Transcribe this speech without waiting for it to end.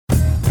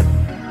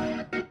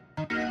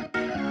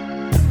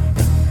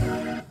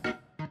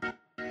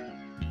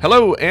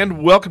Hello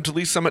and welcome to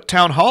Lee Summit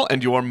Town Hall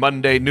and your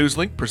Monday News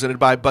Link presented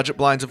by Budget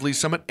Blinds of Lee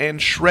Summit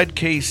and Shred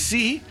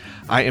KC.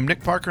 I am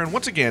Nick Parker and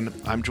once again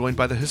I'm joined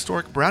by the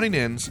historic Browning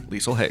Inn's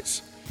Liesl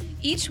Hayes.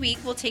 Each week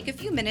we'll take a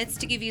few minutes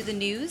to give you the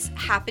news,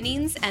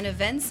 happenings, and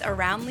events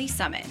around Lee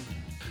Summit.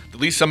 The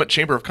Lee Summit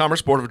Chamber of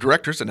Commerce Board of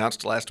Directors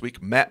announced last week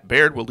Matt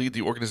Baird will lead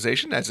the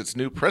organization as its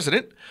new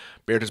president.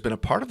 Baird has been a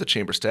part of the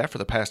chamber staff for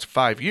the past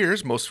 5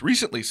 years, most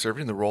recently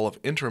serving the role of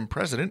interim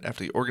president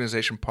after the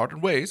organization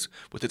parted ways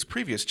with its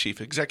previous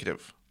chief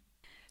executive.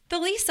 The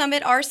Lee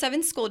Summit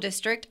R7 School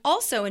District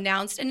also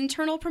announced an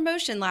internal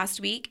promotion last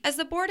week as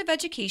the Board of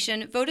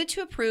Education voted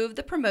to approve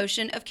the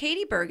promotion of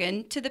Katie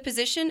Bergen to the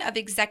position of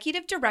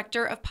Executive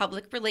Director of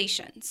Public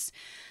Relations.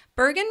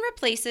 Bergen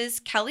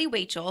replaces Kelly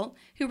Wachel,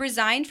 who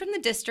resigned from the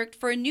district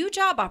for a new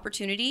job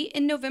opportunity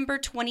in November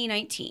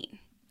 2019.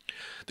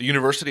 The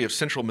University of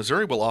Central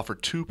Missouri will offer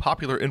 2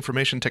 popular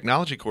information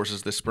technology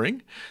courses this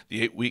spring.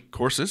 The 8-week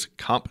courses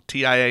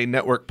CompTIA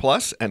Network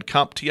Plus and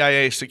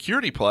CompTIA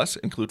Security Plus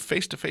include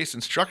face-to-face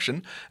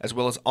instruction as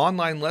well as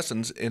online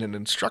lessons in an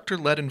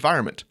instructor-led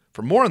environment.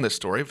 For more on this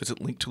story, visit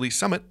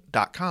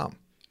linktoleesummit.com.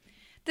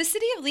 The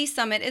City of Lee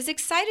Summit is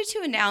excited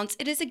to announce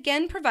it is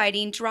again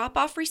providing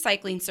drop-off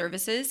recycling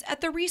services at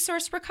the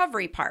Resource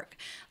Recovery Park,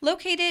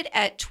 located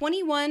at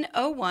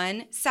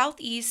 2101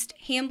 Southeast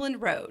Hamblin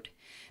Road.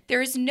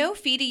 There is no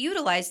fee to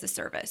utilize the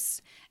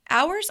service.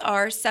 Hours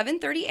are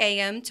 7:30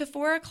 a.m. to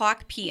 4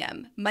 o'clock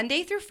p.m.,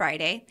 Monday through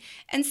Friday,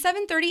 and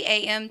 7:30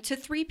 a.m. to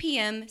 3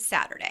 p.m.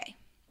 Saturday.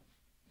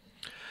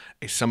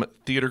 A Summit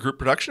Theater Group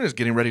production is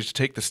getting ready to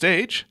take the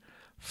stage.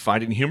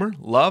 Finding humor,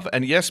 love,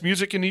 and yes,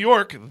 music in New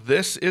York,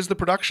 this is the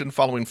production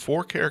following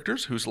 4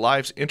 characters whose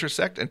lives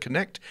intersect and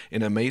connect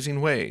in amazing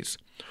ways.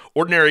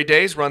 Ordinary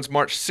Days runs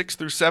March 6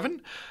 through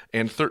 7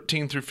 and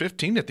 13 through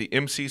 15 at the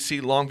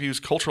MCC Longview's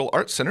Cultural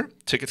Arts Center.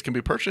 Tickets can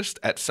be purchased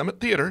at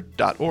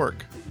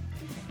summittheater.org.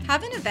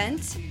 Have an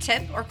event,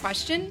 tip, or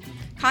question?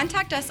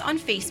 Contact us on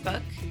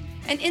Facebook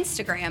and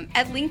Instagram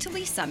at Link to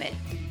Lee Summit,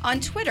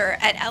 on Twitter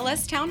at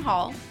LS Town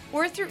Hall,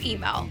 or through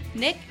email,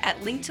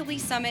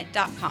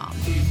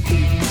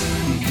 nick@linktoleesummit.com.